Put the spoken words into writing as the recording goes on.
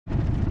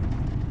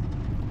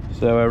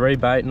So we're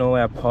rebaiting all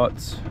our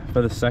pots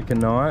for the second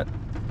night,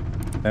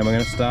 and we're going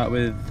to start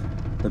with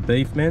the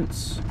beef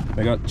mince.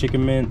 We got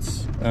chicken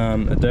mince,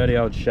 a dirty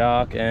old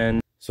shark,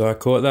 and so I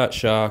caught that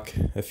shark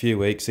a few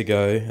weeks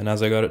ago, and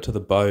as I got it to the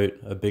boat,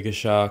 a bigger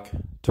shark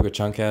took a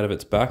chunk out of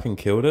its back and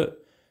killed it.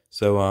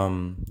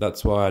 So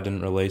that's why I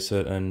didn't release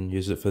it and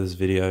use it for this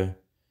video.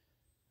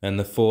 And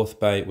the fourth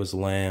bait was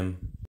lamb.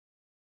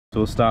 So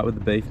we'll start with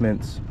the beef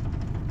mince.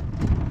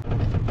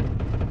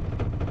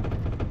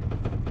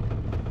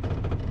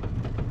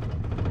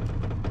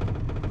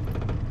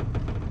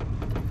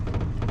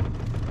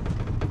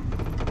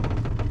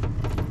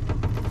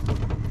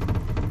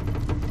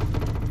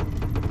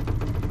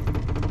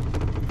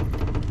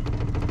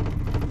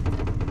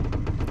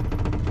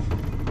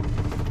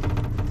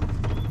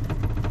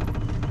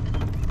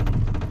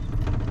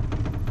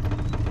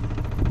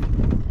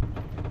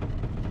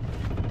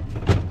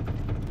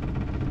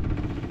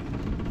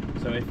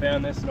 So we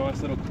found this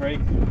nice little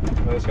creek.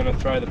 We're just going to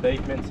throw the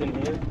beef mince in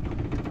here.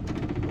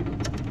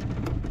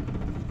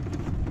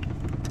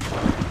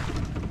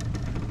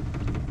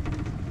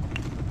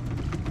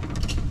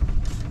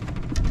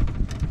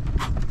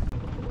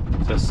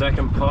 So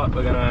second pot,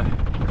 we're going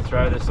to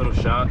throw this little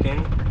shark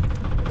in.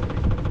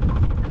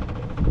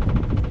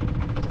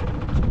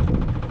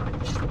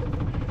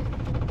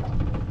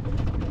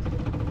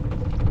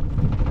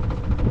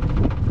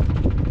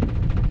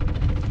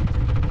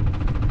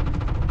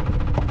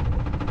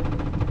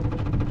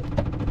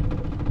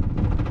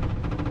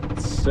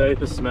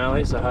 Super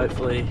smelly, so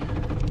hopefully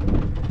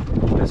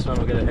this one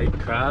will get a heap of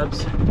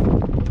crabs.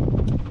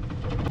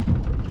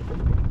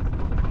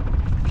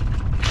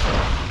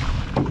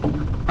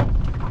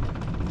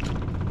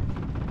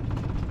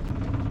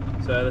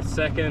 So the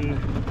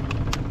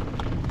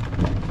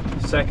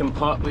second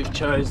pot, we've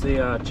chose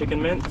the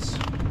chicken mince.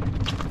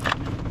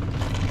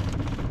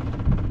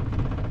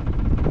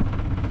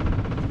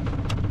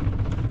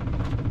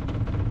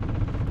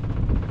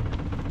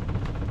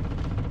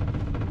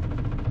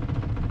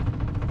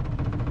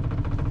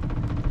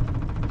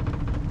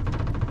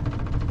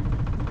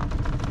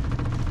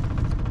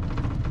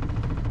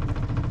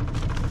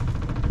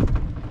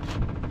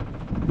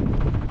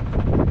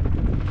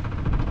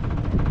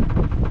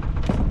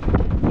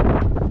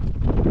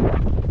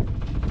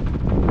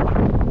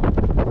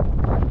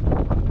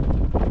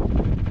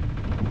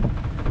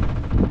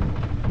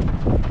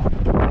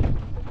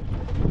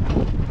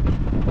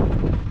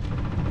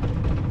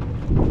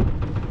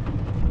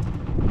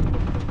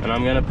 And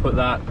I'm going to put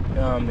that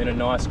in a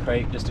nice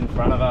creek just in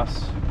front of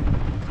us.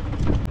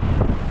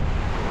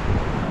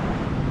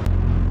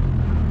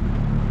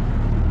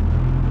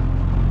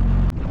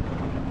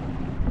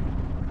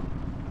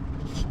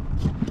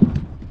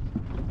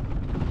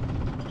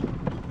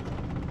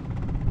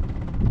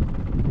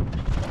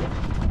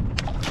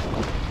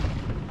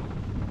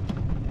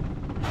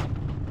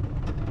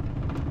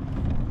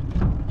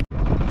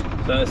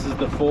 So this is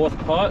the fourth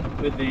pot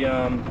with the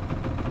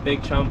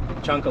big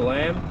chunk of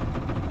lamb.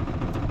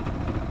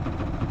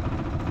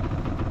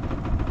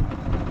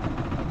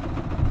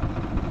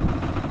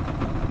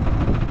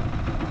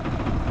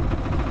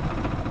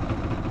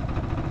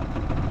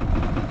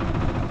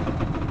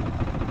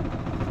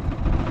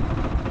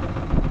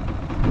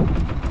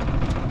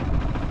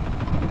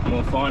 And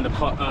we'll find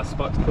a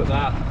spot to put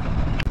that.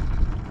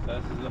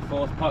 So this is the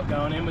fourth pot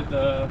going in with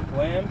the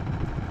lamb.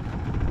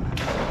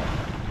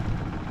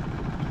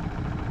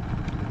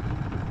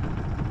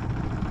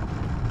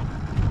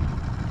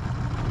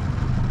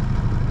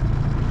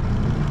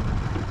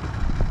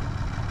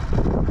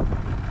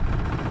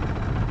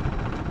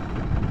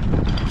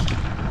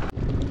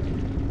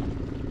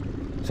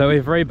 So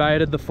we've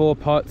rebaited the 4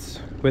 pots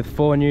with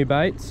 4 new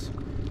baits.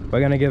 We're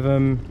going to give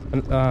them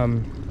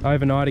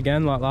overnight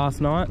again like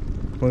last night.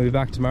 We'll be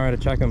back tomorrow to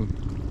check them.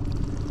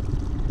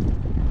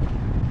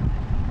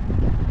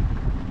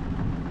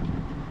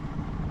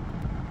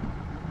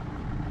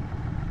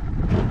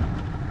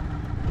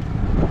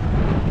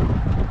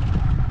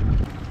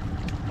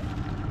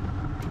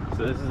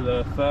 So this is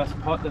the first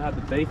pot that had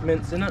the beef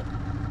mince in it.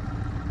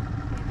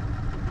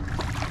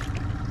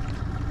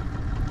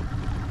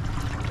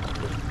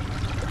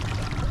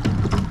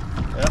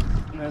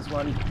 There's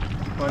one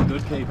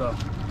good keeper.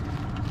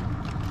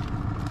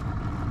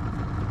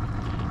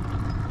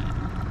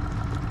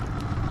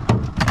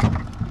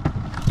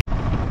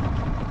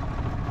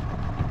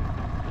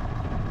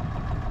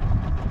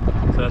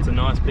 So that's a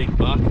nice big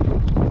buck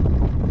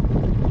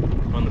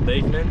on the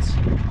beef mince.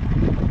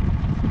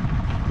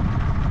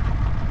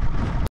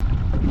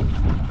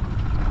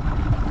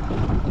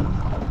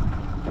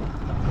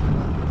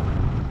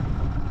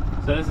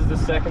 So this is the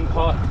second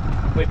pot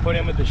we put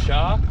in with the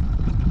shark.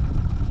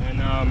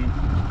 And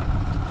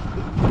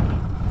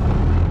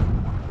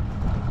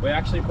we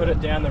actually put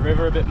it down the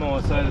river a bit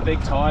more, so the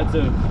big tides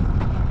have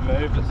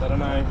moved it, so I don't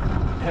know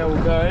how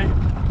we'll go.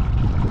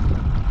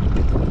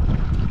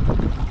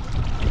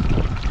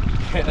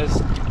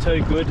 There's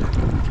 2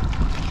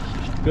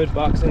 good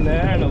bucks in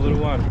there and a little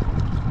one.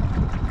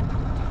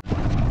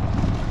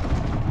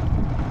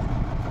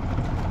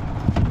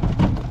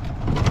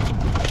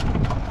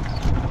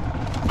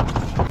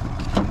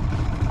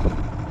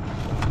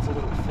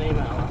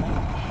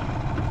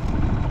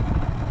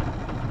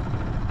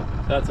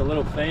 it's a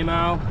little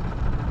female.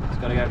 It's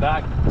got to go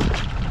back.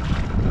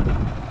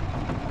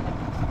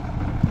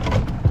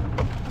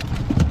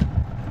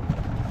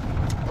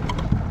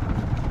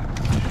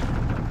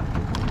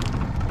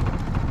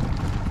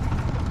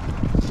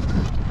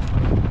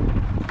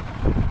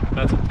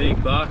 That's a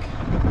big buck.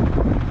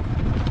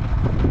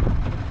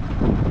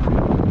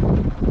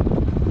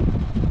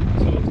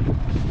 So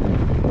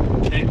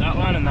we'll keep that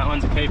one, and that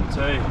one's a keeper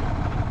too.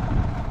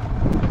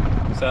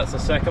 So that's the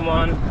second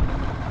one,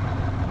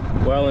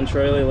 well and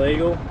truly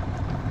legal.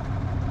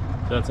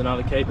 So that's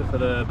another keeper for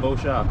the bull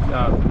shark.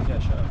 Yeah,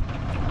 shark.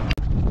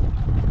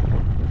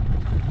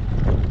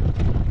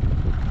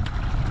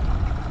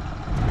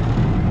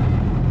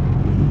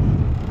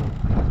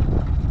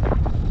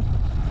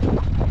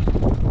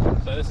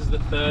 So this is the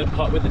third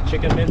pot with the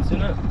chicken mince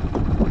in it.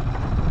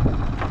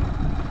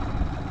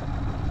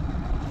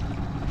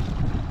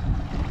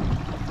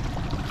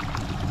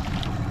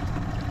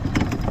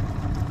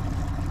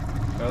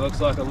 So it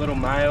looks like a little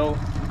male.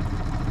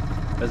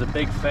 There's a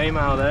big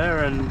female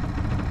there and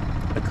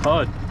a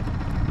cod.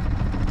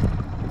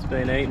 It's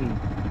been eaten.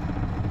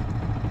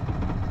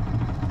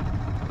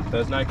 So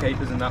there's no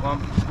keepers in that one.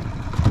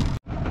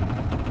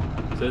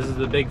 So this is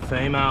the big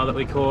female that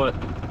we caught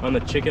on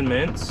the chicken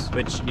mince,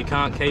 which you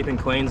can't keep in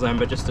Queensland,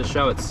 but just to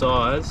show its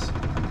size.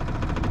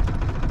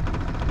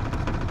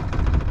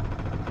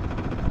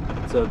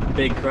 It's a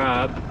big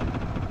crab,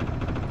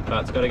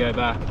 but it's got to go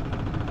back.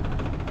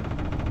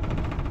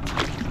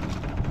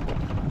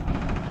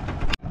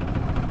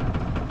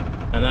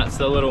 And that's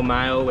the little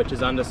male, which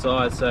is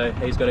undersized, so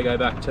he's got to go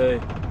back too.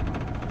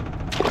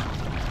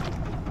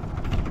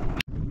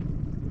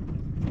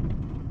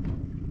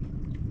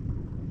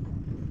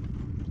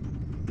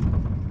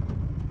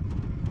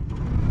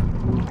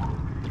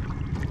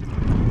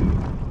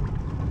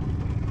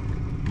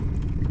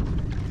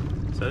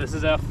 So this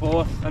is our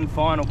fourth and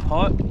final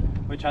pot,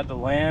 which had the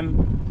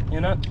lamb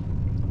in it.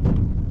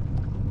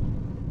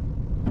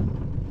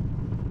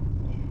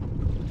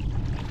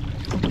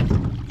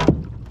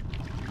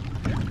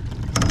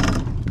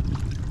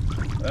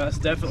 That's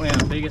definitely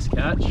our biggest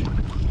catch.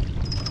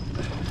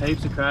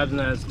 Heaps of crabs, and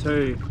there's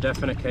two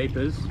definite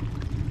keepers. So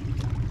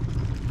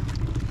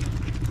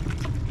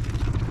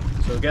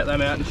we'll get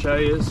them out and show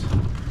you.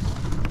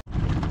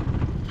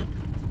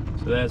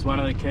 So there's one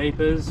of the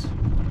keepers.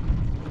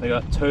 They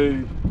got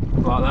two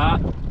like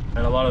that,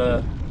 and a lot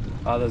of the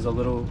others a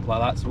little like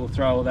that, so we'll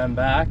throw all them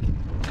back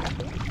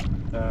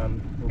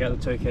and get the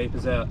two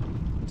keepers out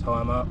and tie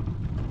them up.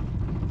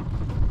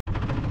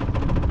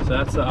 So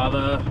that's the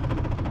other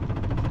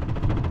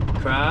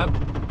crab,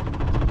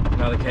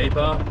 another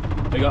keeper.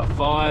 We got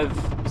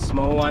 5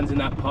 small ones in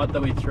that pot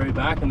that we threw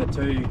back and the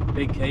 2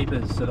 big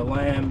keepers, so the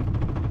lamb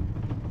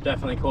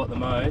definitely caught the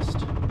most.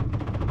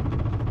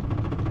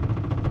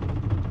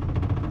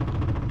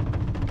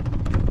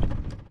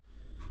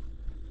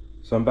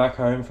 So I'm back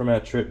home from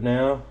our trip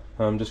now.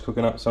 I'm just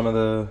cooking up some of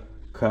the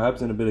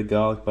crabs and a bit of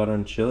garlic butter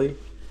and chili.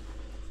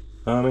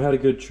 We had a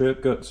good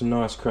trip, got some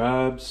nice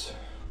crabs.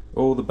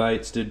 All the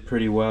baits did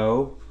pretty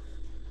well.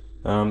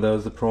 There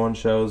was the prawn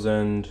shells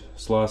and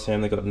sliced ham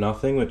that got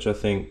nothing, which I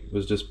think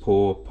was just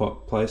poor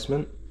pot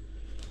placement.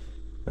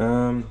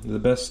 The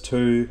best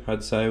two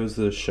I'd say was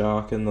the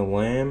shark and the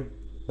lamb.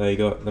 They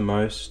got the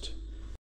most